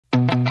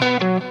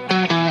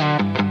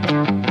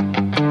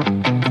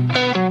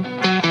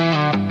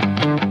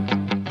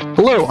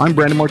Hello, I'm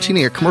Brandon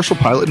Martini, a commercial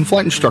pilot and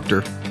flight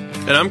instructor.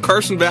 And I'm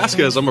Carson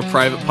Vasquez. I'm a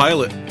private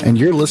pilot. And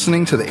you're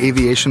listening to the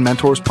Aviation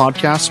Mentors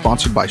podcast,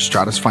 sponsored by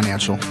Stratus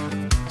Financial.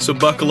 So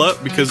buckle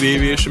up, because the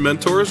Aviation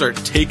Mentors are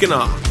taking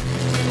off.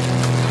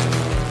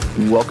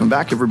 Welcome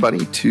back,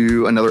 everybody,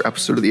 to another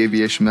episode of the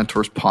Aviation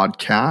Mentors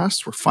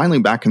podcast. We're finally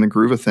back in the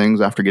groove of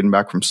things after getting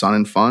back from Sun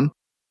and Fun,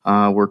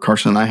 where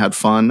Carson and I had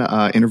fun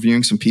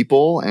interviewing some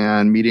people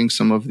and meeting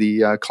some of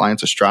the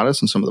clients of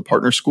Stratus and some of the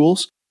partner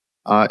schools.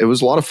 It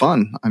was a lot of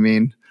fun. I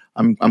mean,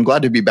 I'm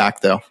glad to be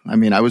back, though. I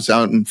mean, I was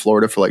out in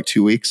Florida for like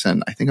 2 weeks,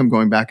 and I think I'm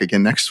going back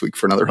again next week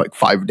for another like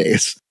 5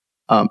 days.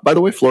 By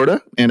the way,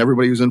 Florida, and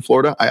everybody who's in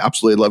Florida, I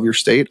absolutely love your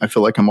state. I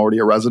feel like I'm already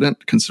a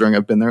resident, considering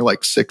I've been there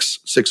like six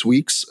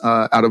weeks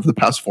out of the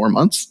past 4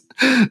 months.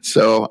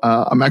 So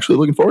I'm actually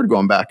looking forward to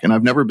going back. And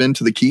I've never been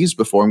to the Keys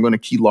before. I'm going to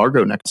Key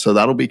Largo next, so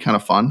that'll be kind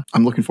of fun.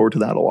 I'm looking forward to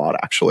that a lot,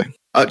 actually.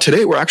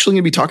 Today, we're actually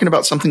going to be talking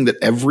about something that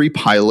every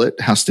pilot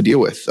has to deal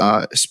with,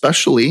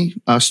 especially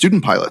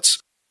student pilots.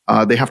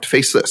 They have to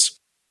face this,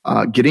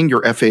 getting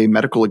your FAA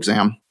medical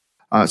exam.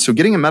 So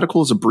getting a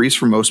medical is a breeze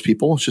for most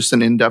people. It's just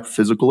an in-depth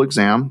physical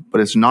exam,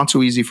 but it's not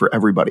so easy for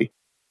everybody.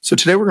 So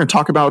today we're going to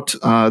talk about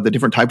the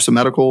different types of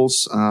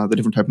medicals, the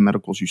different type of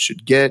medicals you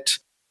should get,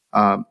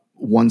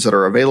 ones that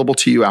are available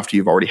to you after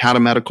you've already had a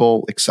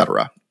medical,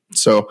 etc.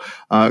 So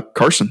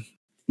Carson,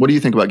 what do you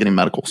think about getting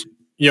medicals?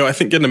 I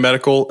think getting a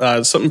medical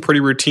is something pretty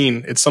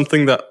routine. It's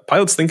something that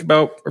pilots think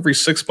about every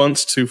 6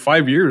 months to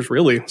 5 years,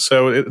 really.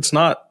 So it's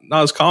not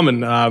as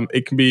common.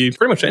 It can be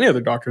pretty much any other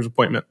doctor's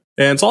appointment.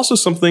 And it's also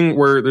something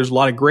where there's a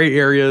lot of gray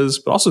areas,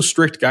 but also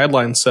strict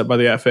guidelines set by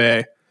the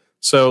FAA.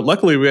 So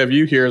luckily, we have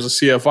you here as a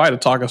CFI to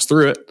talk us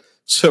through it.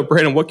 So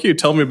Brandon, what can you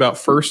tell me about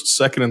first,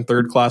 second, and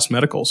third class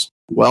medicals?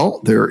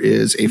 Well, there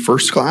is a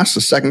first class,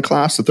 a second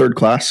class, a third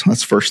class. That's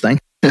the first thing.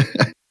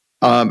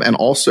 And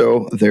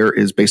also there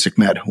is basic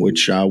med,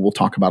 which we'll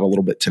talk about a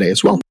little bit today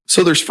as well.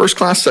 So there's first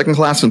class, second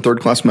class, and third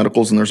class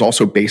medicals, and there's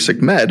also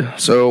basic med.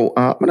 So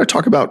I'm going to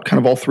talk about kind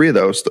of all three of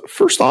those.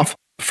 First off,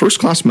 first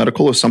class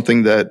medical is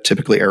something that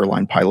typically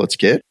airline pilots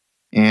get,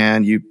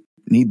 and you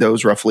need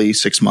those roughly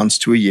 6 months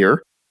to a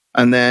year.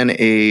 And then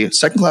a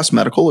second class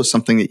medical is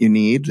something that you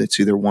need. It's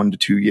either 1 to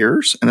 2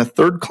 years. And a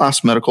third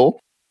class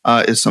medical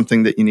is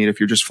something that you need if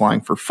you're just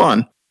flying for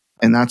fun.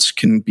 And that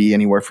can be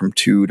anywhere from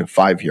 2 to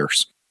 5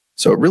 years.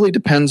 So it really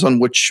depends on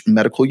which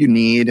medical you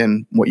need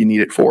and what you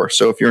need it for.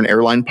 So if you're an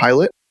airline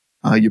pilot,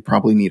 you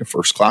probably need a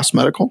first class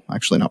medical.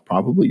 Actually, not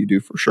probably, you do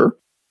for sure.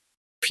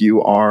 If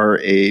you are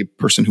a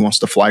person who wants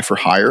to fly for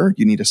hire,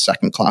 you need a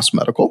second class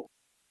medical.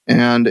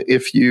 And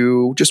if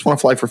you just want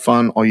to fly for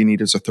fun, all you need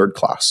is a third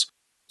class.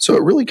 So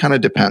it really kind of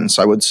depends.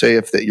 I would say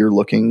if that you're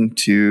looking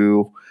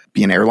to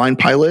be an airline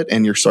pilot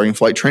and you're starting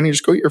flight training,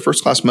 just go get your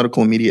first class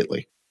medical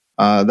immediately.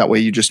 That way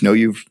you just know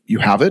you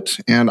have it.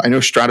 And I know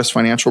Stratus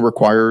Financial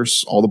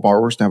requires all the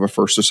borrowers to have a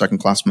first or second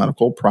class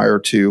medical prior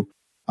to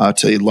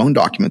loan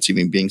documents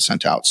even being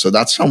sent out. So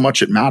that's how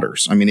much it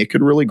matters. I mean, it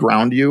could really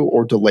ground you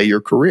or delay your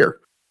career.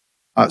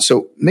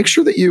 So make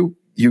sure that you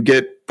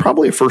get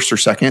probably a first or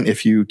second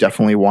if you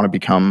definitely want to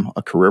become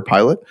a career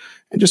pilot,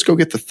 and just go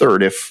get the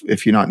third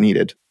if you're not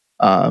needed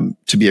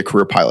to be a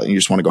career pilot and you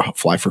just want to go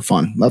fly for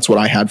fun. That's what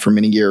I had for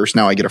many years.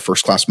 Now I get a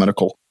first class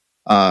medical,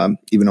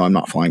 even though I'm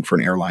not flying for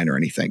an airline or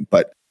anything,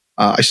 but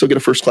I still get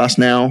a first class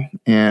now.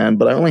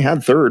 But I only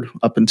had third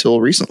up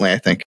until recently, I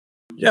think.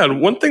 Yeah,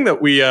 and one thing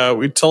that we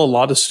tell a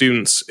lot of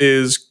students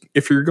is,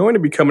 if you're going to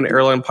become an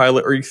airline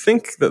pilot, or you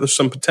think that there's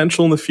some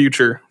potential in the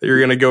future that you're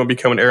going to go and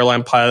become an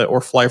airline pilot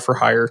or fly for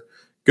hire,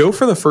 go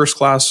for the first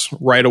class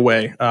right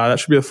away. That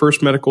should be the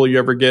first medical you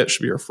ever get,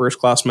 should be your first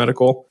class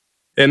medical.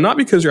 And not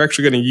because you're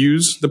actually going to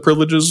use the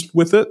privileges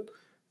with it,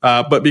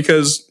 but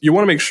because you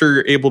want to make sure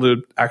you're able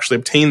to actually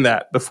obtain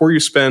that before you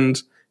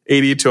spend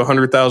 $80,000 to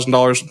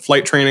 $100,000 in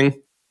flight training.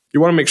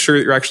 You want to make sure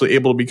that you're actually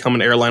able to become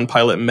an airline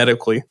pilot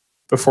medically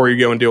before you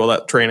go and do all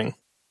that training.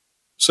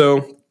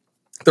 So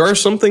there are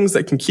some things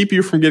that can keep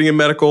you from getting a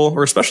medical,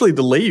 or especially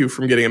delay you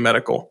from getting a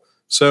medical.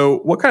 So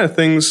what kind of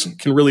things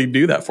can really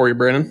do that for you,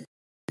 Brandon?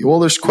 Well,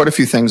 there's quite a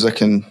few things that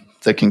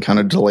can kind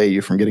of delay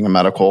you from getting a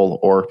medical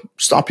or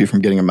stop you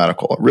from getting a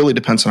medical. It really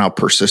depends on how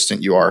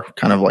persistent you are,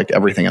 kind of like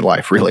everything in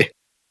life, really.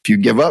 If you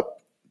give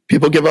up,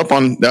 people give up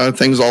on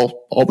things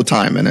all the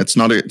time, and it's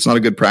not a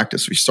good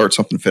practice. If you start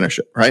something, finish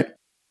it, right? At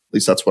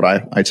least that's what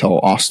I tell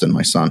Austin,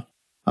 my son,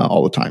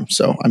 all the time.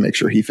 So I make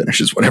sure he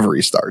finishes whatever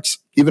he starts,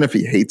 even if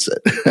he hates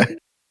it.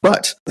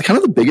 But kind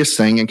of the biggest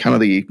thing and kind of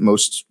the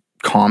most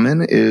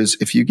common is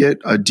if you get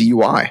a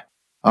DUI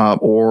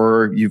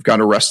or you've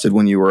got arrested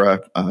when you were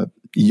a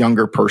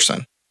younger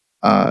person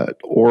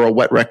or a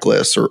wet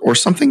reckless or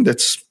something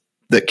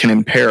that can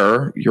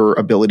impair your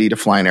ability to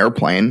fly an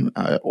airplane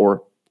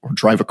or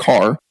drive a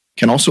car,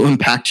 can also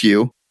impact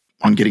you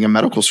on getting a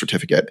medical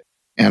certificate.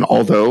 And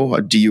although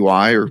a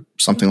DUI or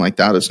something like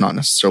that is not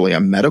necessarily a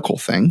medical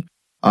thing,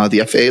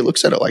 the FAA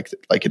looks at it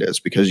like it is,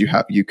 because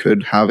you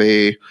could have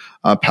a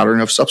pattern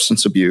of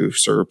substance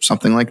abuse or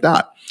something like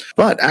that.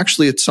 But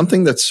actually, it's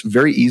something that's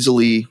very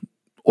easily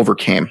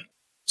overcame.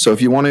 So if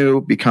you want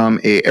to become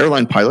a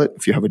airline pilot,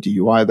 if you have a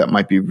DUI, that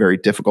might be very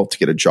difficult to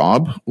get a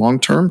job long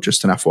term,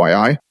 just an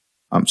FYI.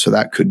 So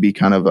that could be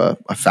kind of a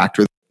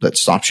factor that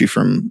stops you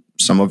from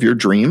some of your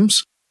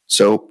dreams.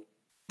 So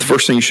the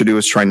first thing you should do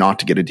is try not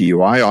to get a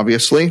DUI,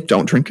 obviously.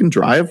 Don't drink and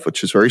drive,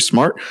 which is very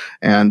smart.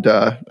 And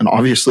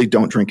obviously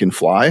don't drink and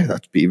fly.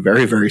 That'd be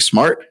very, very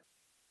smart.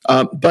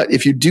 But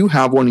if you do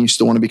have one and you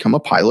still want to become a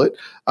pilot,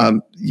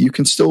 you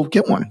can still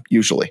get one,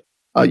 usually.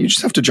 You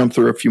just have to jump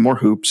through a few more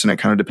hoops, and it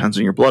kind of depends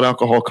on your blood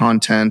alcohol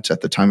content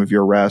at the time of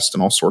your arrest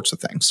and all sorts of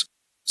things.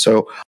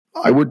 So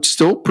I would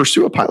still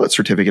pursue a pilot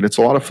certificate. It's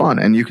a lot of fun,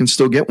 and you can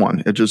still get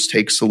one. It just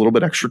takes a little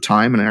bit extra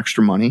time and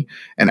extra money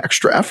and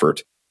extra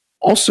effort.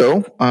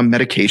 Also,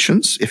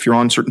 medications. If you're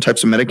on certain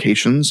types of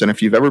medications, and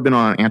if you've ever been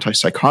on an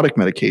antipsychotic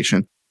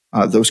medication,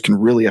 those can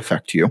really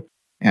affect you,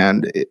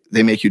 and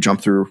they make you jump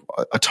through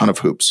a ton of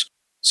hoops.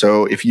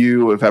 So if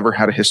you have ever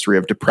had a history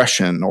of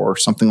depression or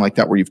something like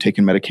that where you've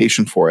taken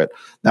medication for it,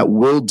 that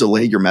will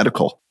delay your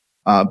medical.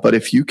 But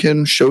if you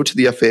can show to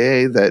the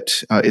FAA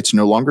that it's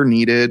no longer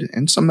needed,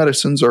 and some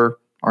medicines are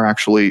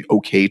actually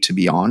okay to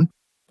be on,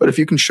 but if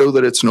you can show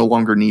that it's no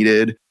longer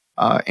needed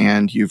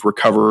and you've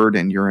recovered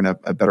and you're in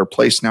a better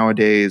place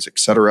nowadays, et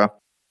cetera,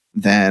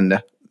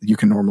 then you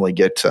can normally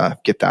get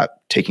that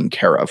taken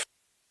care of.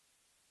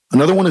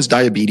 Another one is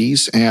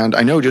diabetes. And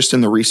I know just in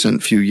the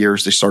recent few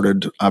years, they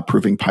started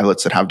approving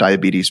pilots that have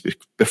diabetes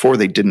before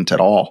they didn't at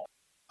all.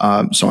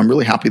 So I'm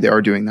really happy they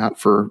are doing that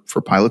for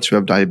pilots who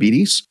have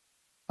diabetes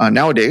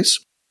nowadays.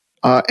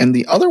 And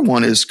the other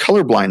one is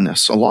color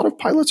blindness. A lot of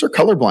pilots are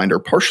colorblind or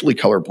partially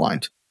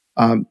colorblind.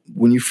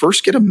 When you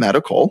first get a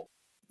medical,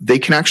 they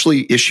can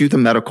actually issue the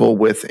medical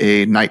with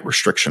a night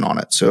restriction on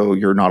it. So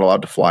you're not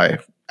allowed to fly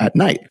at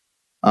night.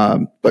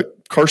 But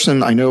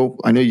Carson, I know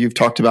you've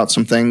talked about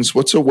some things.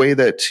 What's a way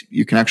that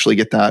you can actually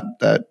get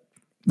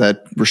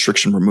that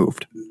restriction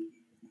removed?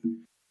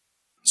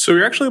 So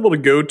you're actually able to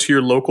go to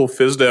your local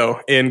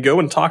FSDO and go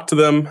and talk to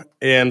them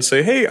and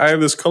say, hey, I have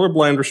this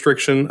colorblind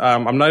restriction.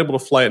 I'm not able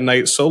to fly at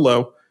night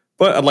solo,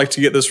 but I'd like to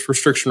get this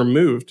restriction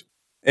removed.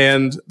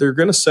 And they're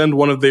going to send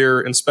one of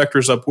their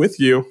inspectors up with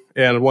you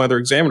and one of their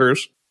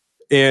examiners,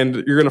 and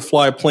you're going to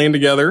fly a plane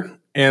together,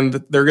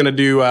 and they're going to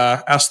do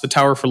ask the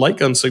tower for light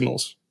gun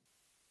signals.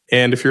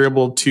 And if you're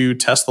able to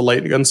test the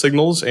light gun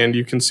signals and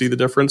you can see the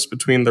difference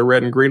between the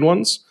red and green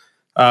ones,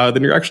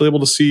 then you're actually able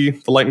to see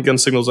the light and gun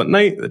signals at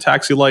night, the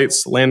taxi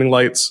lights, the landing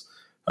lights,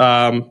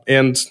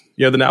 and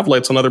the nav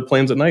lights on other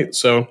planes at night.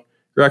 So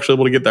you're actually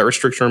able to get that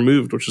restriction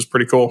removed, which is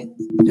pretty cool.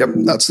 Yep,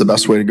 that's the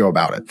best way to go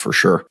about it, for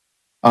sure.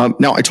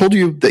 Now, I told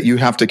you that you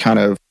have to kind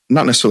of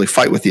not necessarily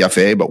fight with the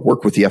FAA, but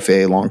work with the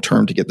FAA long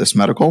term to get this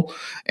medical.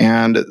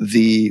 And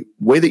the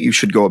way that you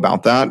should go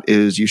about that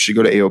is you should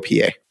go to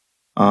AOPA.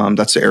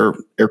 That's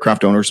the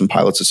Aircraft Owners and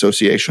Pilots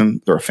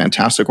Association. They're a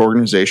fantastic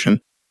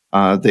organization.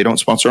 They don't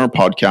sponsor our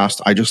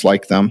podcast. I just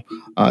like them.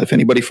 If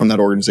anybody from that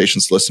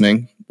organization's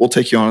listening, we'll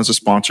take you on as a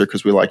sponsor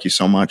because we like you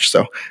so much.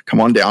 So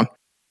come on down.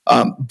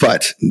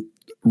 But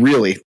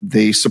really,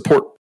 they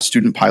support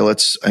student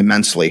pilots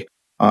immensely.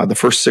 The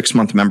first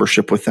 6-month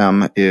membership with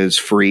them is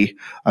free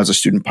as a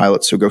student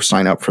pilot. So go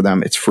sign up for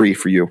them. It's free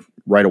for you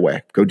right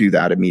away. Go do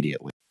that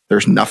immediately.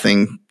 There's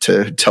nothing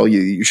to tell you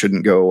you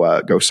shouldn't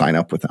go sign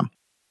up with them.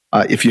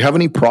 If you have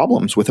any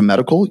problems with a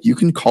medical, you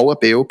can call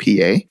up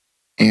AOPA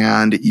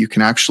and you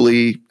can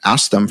actually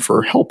ask them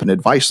for help and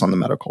advice on the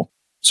medical.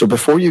 So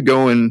before you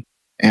go in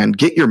and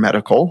get your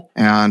medical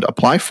and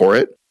apply for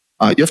it,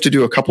 you have to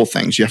do a couple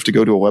things. You have to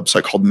go to a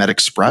website called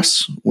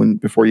MedExpress.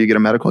 Before you get a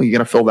medical, you got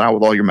to fill that out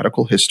with all your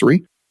medical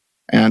history.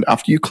 And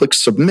after you click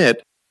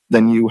submit,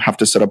 then you have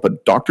to set up a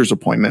doctor's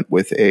appointment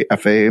with a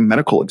FAA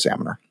medical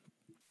examiner.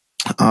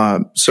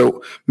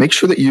 So make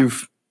sure that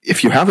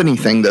if you have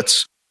anything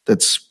that's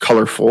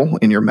colorful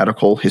in your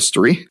medical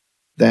history,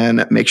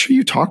 then make sure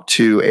you talk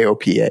to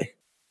AOPA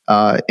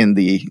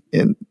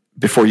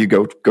before you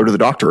go to the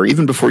doctor, or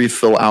even before you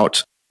fill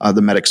out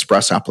the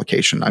MedExpress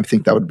application. I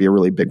think that would be a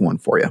really big one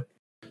for you.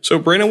 So,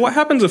 Brandon, what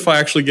happens if I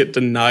actually get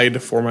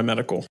denied for my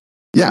medical?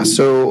 Yeah,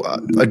 so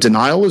a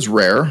denial is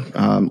rare.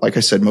 Like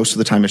I said, most of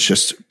the time it's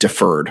just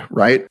deferred,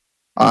 right?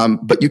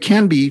 But you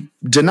can be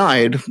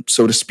denied,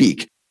 so to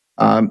speak.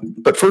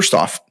 But first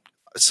off,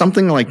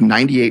 something like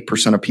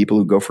 98% of people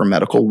who go for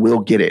medical will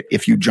get it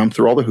if you jump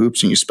through all the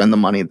hoops and you spend the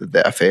money that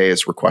the FAA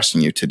is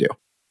requesting you to do.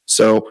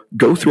 So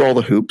go through all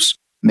the hoops,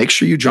 make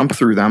sure you jump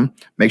through them,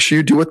 make sure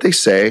you do what they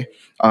say.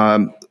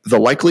 The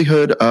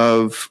likelihood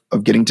of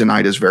getting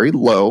denied is very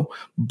low,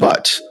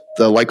 but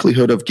the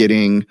likelihood of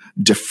getting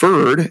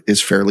deferred is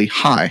fairly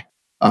high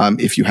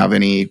if you have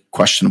any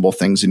questionable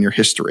things in your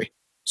history.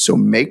 So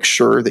make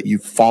sure that you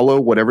follow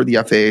whatever the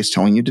FAA is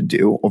telling you to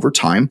do over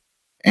time.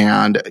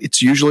 And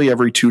it's usually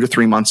every 2 to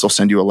 3 months, they'll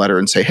send you a letter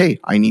and say, hey,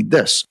 I need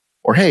this,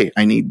 or hey,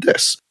 I need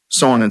this,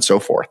 so on and so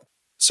forth.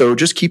 So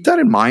just keep that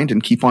in mind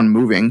and keep on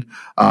moving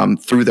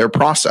through their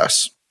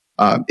process.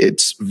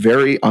 It's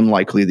very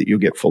unlikely that you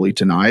get fully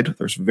denied.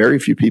 There's very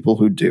few people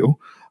who do.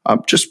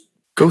 Just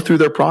go through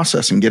their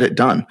process and get it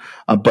done.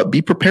 But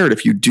be prepared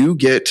if you do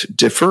get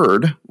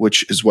deferred,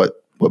 which is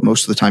what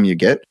most of the time you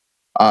get.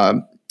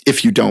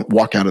 if you don't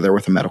walk out of there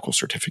with a medical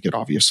certificate,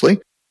 obviously.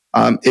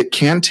 It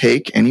can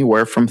take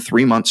anywhere from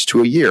 3 months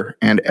to a year.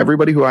 And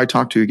everybody who I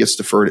talk to who gets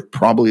deferred, it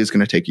probably is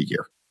going to take a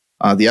year.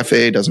 The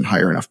FAA doesn't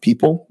hire enough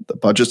people. The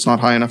budget's not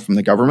high enough from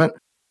the government.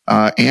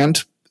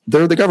 And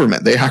they're the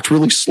government. They act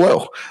really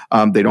slow.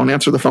 They don't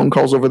answer the phone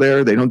calls over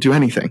there. They don't do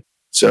anything.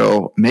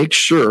 So make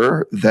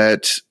sure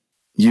that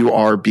you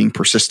are being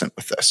persistent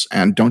with this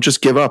and don't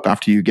just give up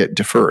after you get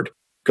deferred.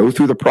 Go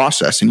through the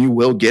process and you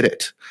will get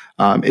it.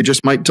 It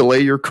just might delay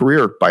your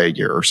career by a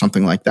year or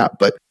something like that.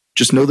 But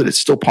just know that it's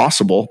still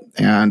possible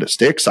and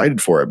stay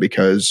excited for it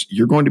because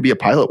you're going to be a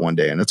pilot one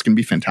day and it's going to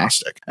be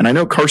fantastic. And I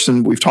know,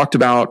 Carson, we've talked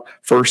about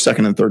first,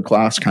 second, and third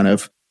class kind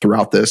of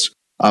throughout this,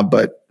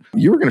 but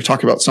you were going to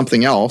talk about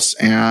something else.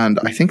 And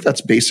I think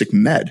that's basic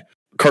med.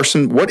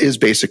 Carson, what is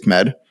basic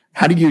med?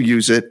 How do you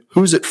use it?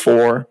 Who's it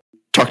for?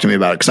 Talk to me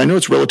about it because I know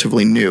it's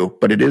relatively new,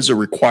 but it is a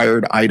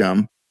required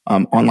item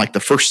on like the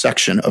first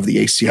section of the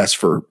ACS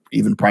for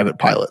even private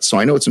pilots. So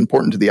I know it's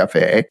important to the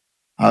FAA.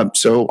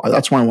 So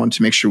that's why I wanted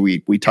to make sure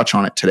we touch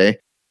on it today.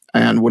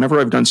 And whenever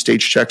I've done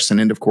stage checks and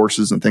end of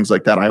courses and things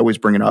like that, I always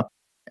bring it up.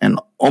 And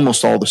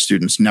almost all the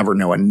students never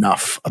know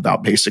enough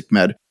about basic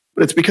med,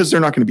 but it's because they're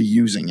not going to be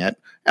using it.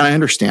 And I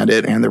understand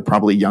it. And they're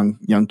probably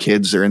young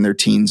kids. They're in their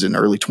teens and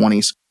early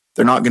 20s.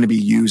 They're not going to be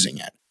using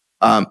it.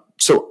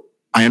 So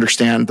I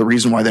understand the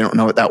reason why they don't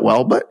know it that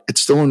well, but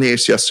it's still in the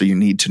ACS, so you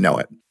need to know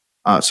it.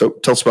 So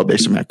tell us about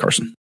basic med,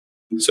 Carson.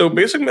 So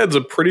basic med's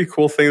a pretty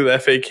cool thing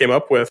that FAA came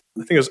up with.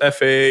 I think it was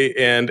FAA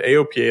and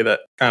AOPA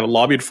that kind of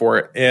lobbied for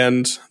it.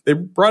 And they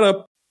brought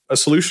up a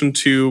solution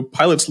to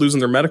pilots losing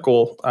their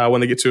medical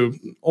when they get to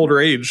an older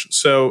age.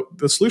 So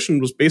the solution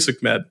was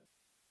basic med.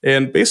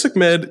 And basic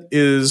med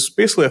is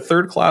basically a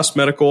third class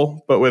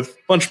medical, but with a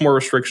bunch more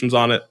restrictions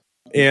on it.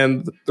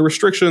 And the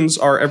restrictions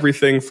are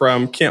everything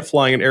from can't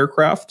fly an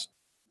aircraft,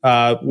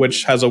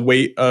 which has a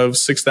weight of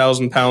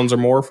 6,000 pounds or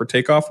more for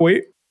takeoff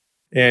weight.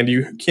 And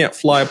you can't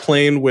fly a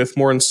plane with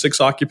more than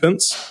 6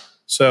 occupants.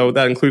 So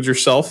that includes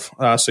yourself.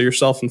 So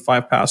yourself and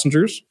 5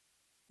 passengers.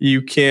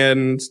 You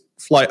can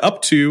fly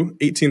up to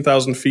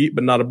 18,000 feet,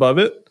 but not above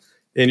it.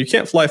 And you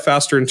can't fly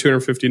faster than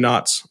 250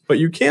 knots. But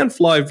you can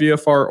fly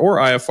VFR or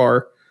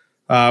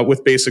IFR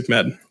with basic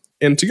med.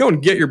 And to go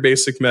and get your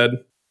basic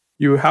med,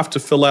 you have to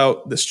fill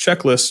out this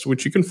checklist,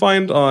 which you can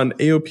find on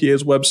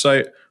AOPA's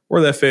website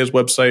or the FAA's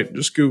website.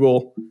 Just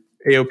Google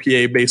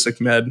AOPA basic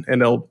med,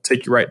 and it'll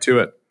take you right to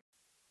it.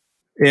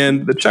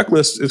 And the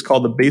checklist is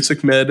called the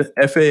Basic Med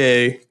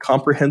FAA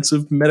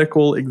Comprehensive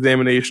Medical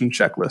Examination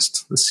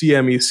Checklist, the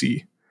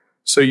CMEC.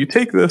 So you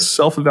take this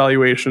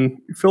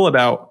self-evaluation, you fill it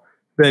out,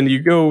 then you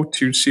go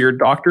to see your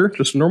doctor,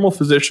 just a normal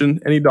physician,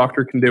 any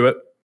doctor can do it,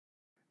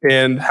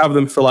 and have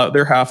them fill out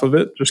their half of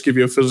it, just give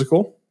you a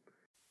physical.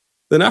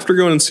 Then after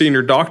going and seeing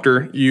your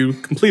doctor, you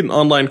complete an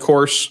online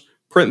course,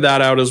 print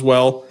that out as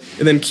well,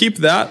 and then keep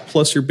that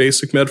plus your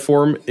Basic Med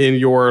form in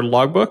your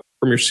logbook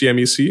from your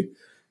CMEC,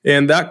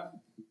 and that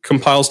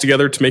compiles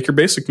together to make your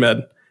basic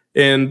med.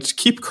 And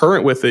keep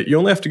current with it. You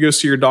only have to go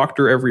see your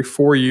doctor every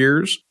 4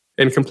 years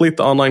and complete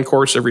the online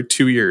course every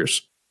 2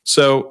 years.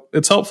 So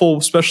it's helpful,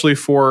 especially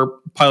for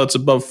pilots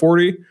above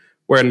 40,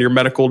 when your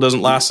medical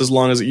doesn't last as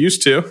long as it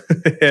used to.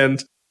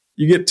 And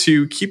you get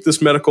to keep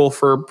this medical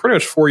for pretty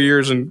much 4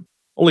 years and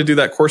only do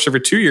that course every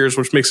 2 years,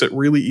 which makes it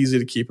really easy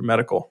to keep a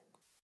medical.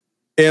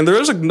 And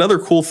there is another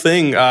cool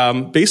thing.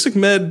 Basic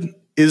med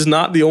is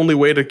not the only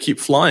way to keep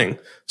flying.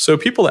 So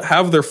people that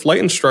have their flight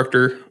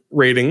instructor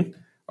rating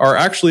are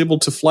actually able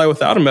to fly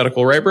without a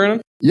medical, right,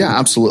 Brandon? Yeah,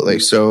 absolutely.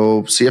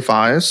 So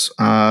CFIs,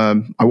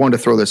 I wanted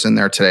to throw this in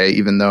there today,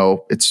 even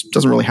though it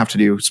doesn't really have to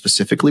do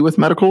specifically with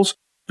medicals,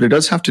 but it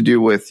does have to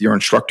do with your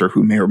instructor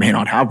who may or may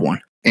not have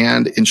one.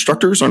 And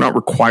instructors are not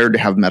required to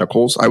have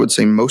medicals. I would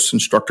say most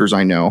instructors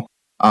I know,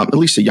 at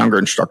least the younger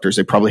instructors,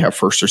 they probably have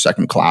first or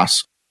second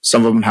class.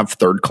 Some of them have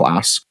third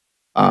class,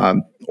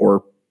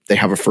 or they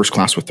have a first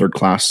class with third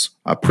class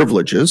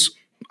privileges,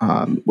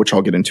 which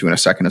I'll get into in a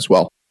second as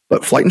well.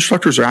 But flight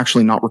instructors are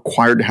actually not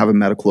required to have a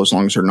medical as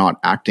long as they're not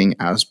acting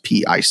as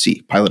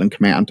PIC, pilot in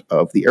command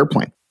of the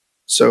airplane.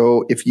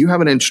 So if you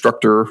have an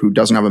instructor who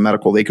doesn't have a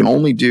medical, they can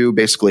only do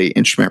basically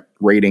instrument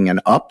rating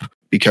and up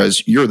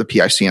because you're the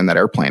PIC in that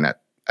airplane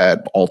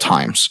at all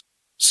times.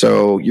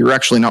 So you're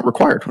actually not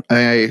required.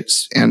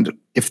 And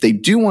if they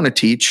do want to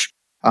teach,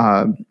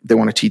 they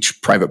want to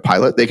teach private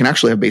pilot, they can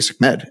actually have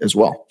basic med as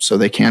well. So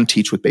they can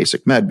teach with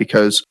basic med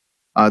because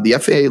the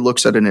FAA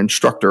looks at an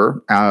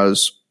instructor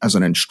as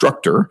an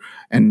instructor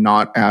and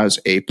not as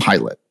a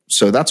pilot.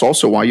 So that's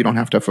also why you don't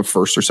have to have a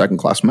first or second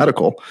class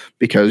medical,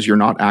 because you're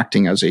not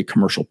acting as a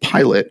commercial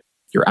pilot.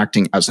 You're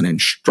acting as an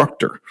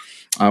instructor,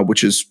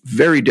 which is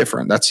very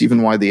different. That's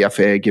even why the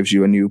FAA gives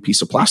you a new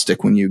piece of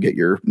plastic when you get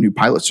your new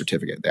pilot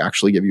certificate. They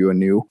actually give you a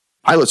new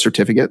pilot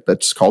certificate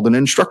that's called an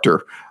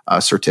instructor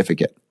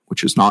certificate,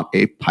 which is not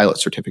a pilot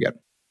certificate.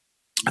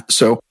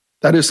 So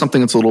that is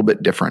something that's a little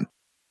bit different.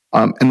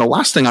 And the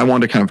last thing I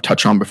wanted to kind of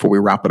touch on before we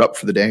wrap it up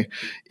for the day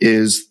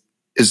is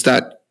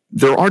that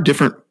there are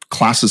different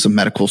classes of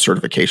medical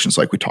certifications,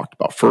 like we talked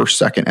about, first,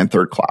 second, and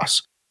third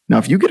class. Now,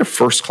 if you get a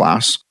first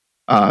class,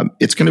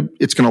 it's going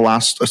to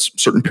last a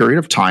certain period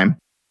of time.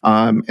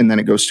 And then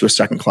it goes to a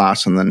second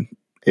class, and then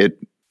it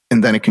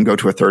can go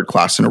to a third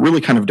class. And it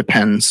really kind of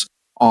depends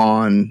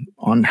on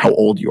how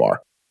old you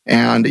are.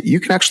 And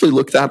you can actually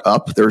look that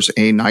up. There's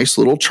a nice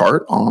little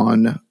chart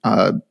in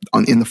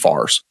the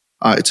FARS.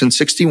 It's in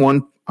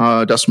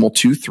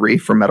 61.23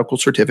 for medical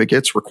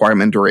certificates,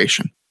 requirement,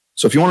 duration.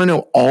 So if you want to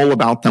know all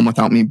about them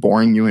without me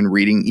boring you and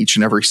reading each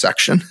and every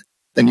section,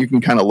 then you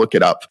can kind of look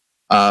it up.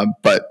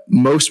 But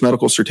most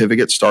medical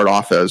certificates start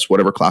off as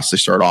whatever class they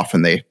start off,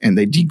 and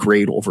they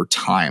degrade over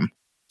time.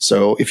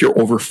 So if you're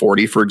over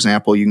 40, for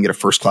example, you can get a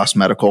first class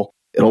medical.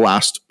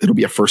 It'll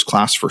be a first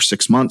class for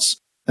 6 months.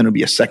 Then it'll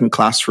be a second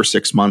class for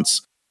 6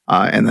 months.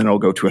 And then it'll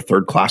go to a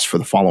third class for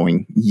the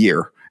following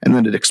year. And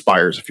then it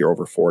expires if you're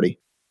over 40.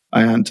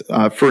 And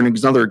for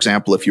another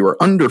example, if you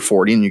are under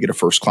 40 and you get a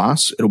first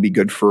class, it'll be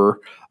good for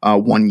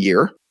 1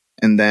 year.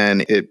 And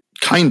then it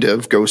kind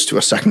of goes to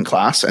a second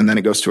class, and then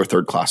it goes to a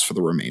third class for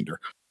the remainder.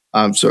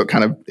 So it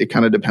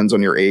kind of depends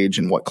on your age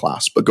and what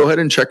class. But go ahead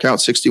and check out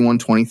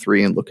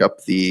 6123 and look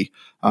up the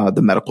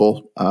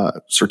medical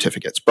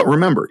certificates. But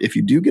remember, if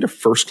you do get a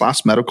first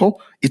class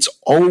medical, it's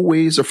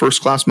always a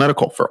first class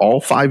medical for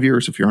all 5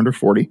 years if you're under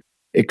 40,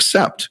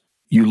 except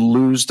you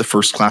lose the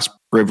first class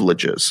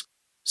privileges.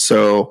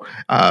 So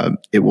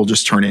it will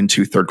just turn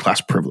into third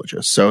class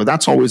privileges. So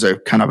that's always a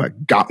kind of a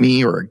got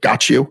me or a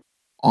got you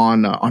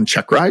on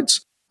check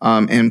rides.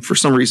 And for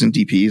some reason,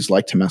 DPs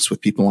like to mess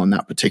with people on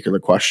that particular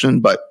question,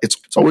 but it's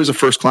always a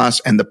first class,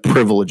 and the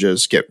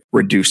privileges get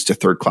reduced to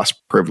third class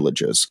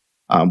privileges,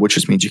 which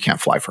just means you can't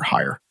fly for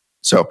hire.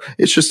 So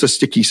it's just a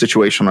sticky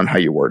situation on how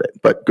you word it.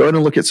 But go ahead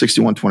and look at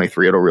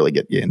 6123. It'll really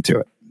get you into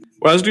it.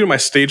 When I was doing my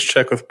stage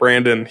check with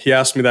Brandon, he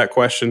asked me that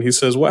question. He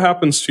says, what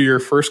happens to your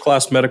first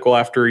class medical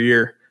after a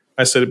year?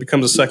 I said, it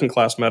becomes a second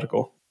class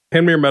medical.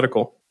 Hand me your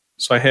medical.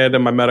 So I handed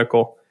him my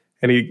medical,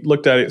 and he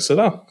looked at it and said,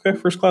 oh, okay,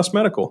 first class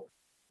medical.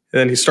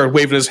 And then he started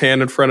waving his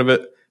hand in front of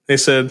it. They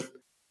said,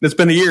 it's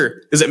been a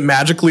year. Is it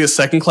magically a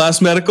second class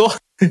medical?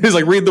 He's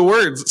like, read the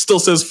words. It still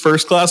says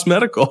first class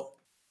medical.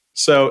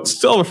 So it's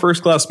still a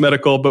first class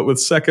medical, but with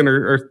second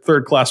or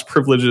third class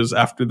privileges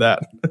after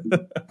that.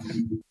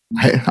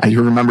 I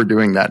remember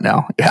doing that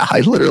now. Yeah, I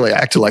literally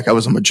acted like I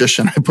was a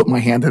magician. I put my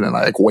hand in and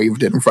I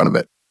waved it in front of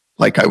it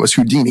like I was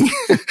Houdini.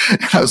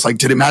 I was like,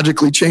 did it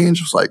magically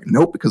change? I was like,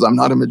 nope, because I'm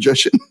not a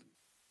magician.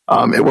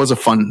 It was a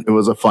fun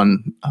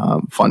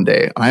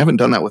day. I haven't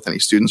done that with any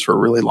students for a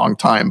really long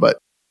time, but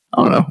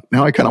I don't know.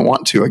 Now I kind of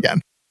want to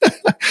again.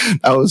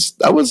 That was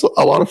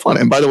a lot of fun.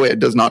 And by the way, it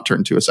does not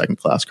turn to a second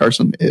class,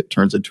 Carson. It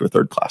turns into a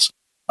third class.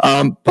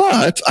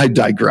 But I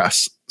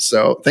digress.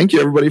 So thank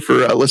you everybody for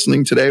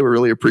listening today. We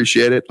really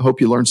appreciate it. I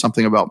hope you learned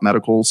something about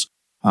medicals.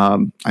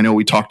 I know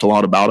we talked a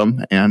lot about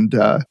them, and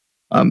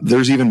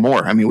there's even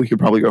more. I mean, we could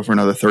probably go for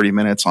another 30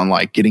 minutes on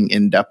like getting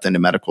in depth into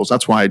medicals.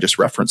 That's why I just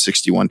referenced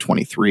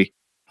 6123.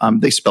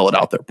 They spell it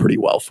out there pretty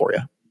well for you.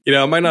 You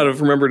know, I might not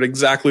have remembered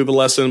exactly the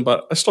lesson,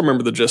 but I still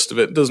remember the gist of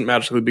it. It doesn't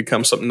magically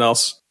become something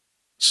else.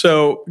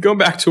 So going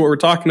back to what we're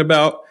talking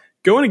about,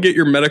 going to get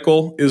your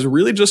medical is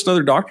really just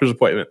another doctor's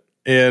appointment.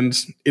 And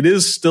it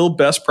is still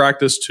best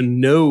practice to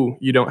know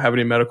you don't have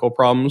any medical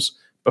problems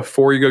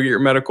before you go get your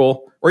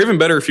medical, or even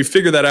better, if you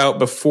figure that out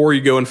before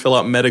you go and fill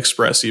out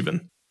MedExpress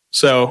even.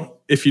 So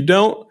if you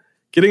don't,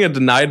 getting a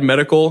denied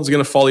medical is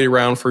going to follow you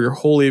around for your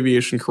whole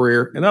aviation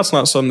career, and that's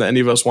not something that any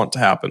of us want to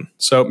happen.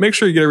 So make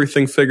sure you get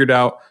everything figured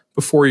out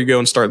before you go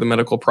and start the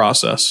medical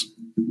process.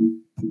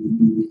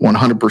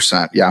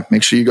 100%. Yeah.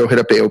 Make sure you go hit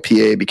up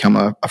AOPA, become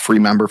a free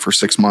member for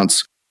 6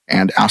 months,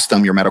 and ask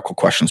them your medical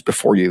questions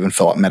before you even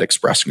fill out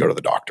MedExpress and go to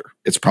the doctor.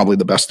 It's probably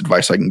the best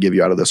advice I can give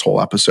you out of this whole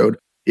episode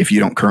if you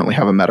don't currently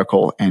have a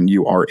medical and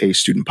you are a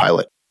student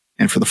pilot.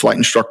 And for the flight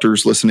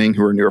instructors listening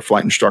who are newer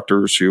flight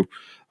instructors who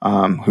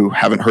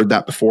haven't heard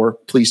that before,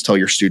 please tell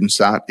your students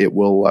that.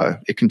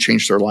 It can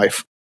change their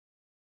life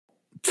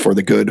for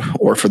the good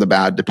or for the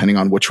bad, depending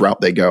on which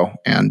route they go.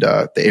 And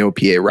the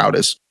AOPA route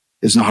is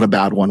not a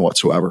bad one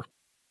whatsoever.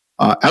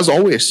 As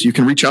always, you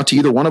can reach out to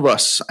either one of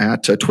us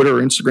at Twitter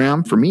or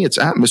Instagram. For me, it's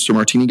at Mr.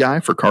 Martini Guy.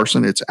 For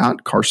Carson, it's at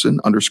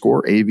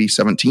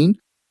Carson_AV17.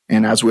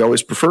 And as we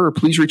always prefer,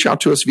 please reach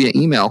out to us via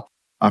email.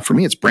 For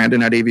me, it's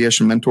Brandon at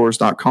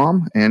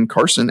aviationmentors.com and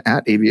Carson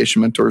at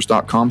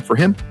aviationmentors.com for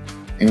him.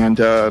 And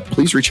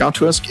please reach out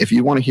to us. If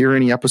you want to hear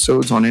any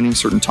episodes on any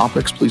certain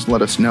topics, please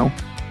let us know.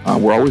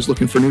 We're always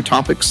looking for new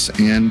topics,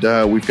 and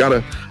we've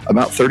got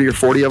about 30 or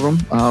 40 of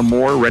them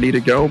more ready to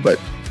go. But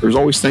there's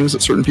always things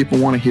that certain people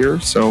want to hear.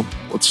 So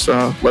let's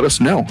let us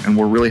know, and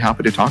we're really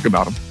happy to talk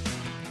about them.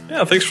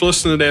 Yeah, thanks for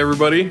listening today,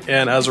 everybody.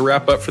 And as a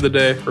wrap up for the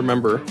day,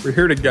 remember, we're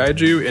here to guide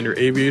you in your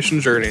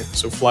aviation journey.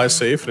 So fly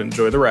safe and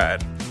enjoy the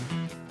ride.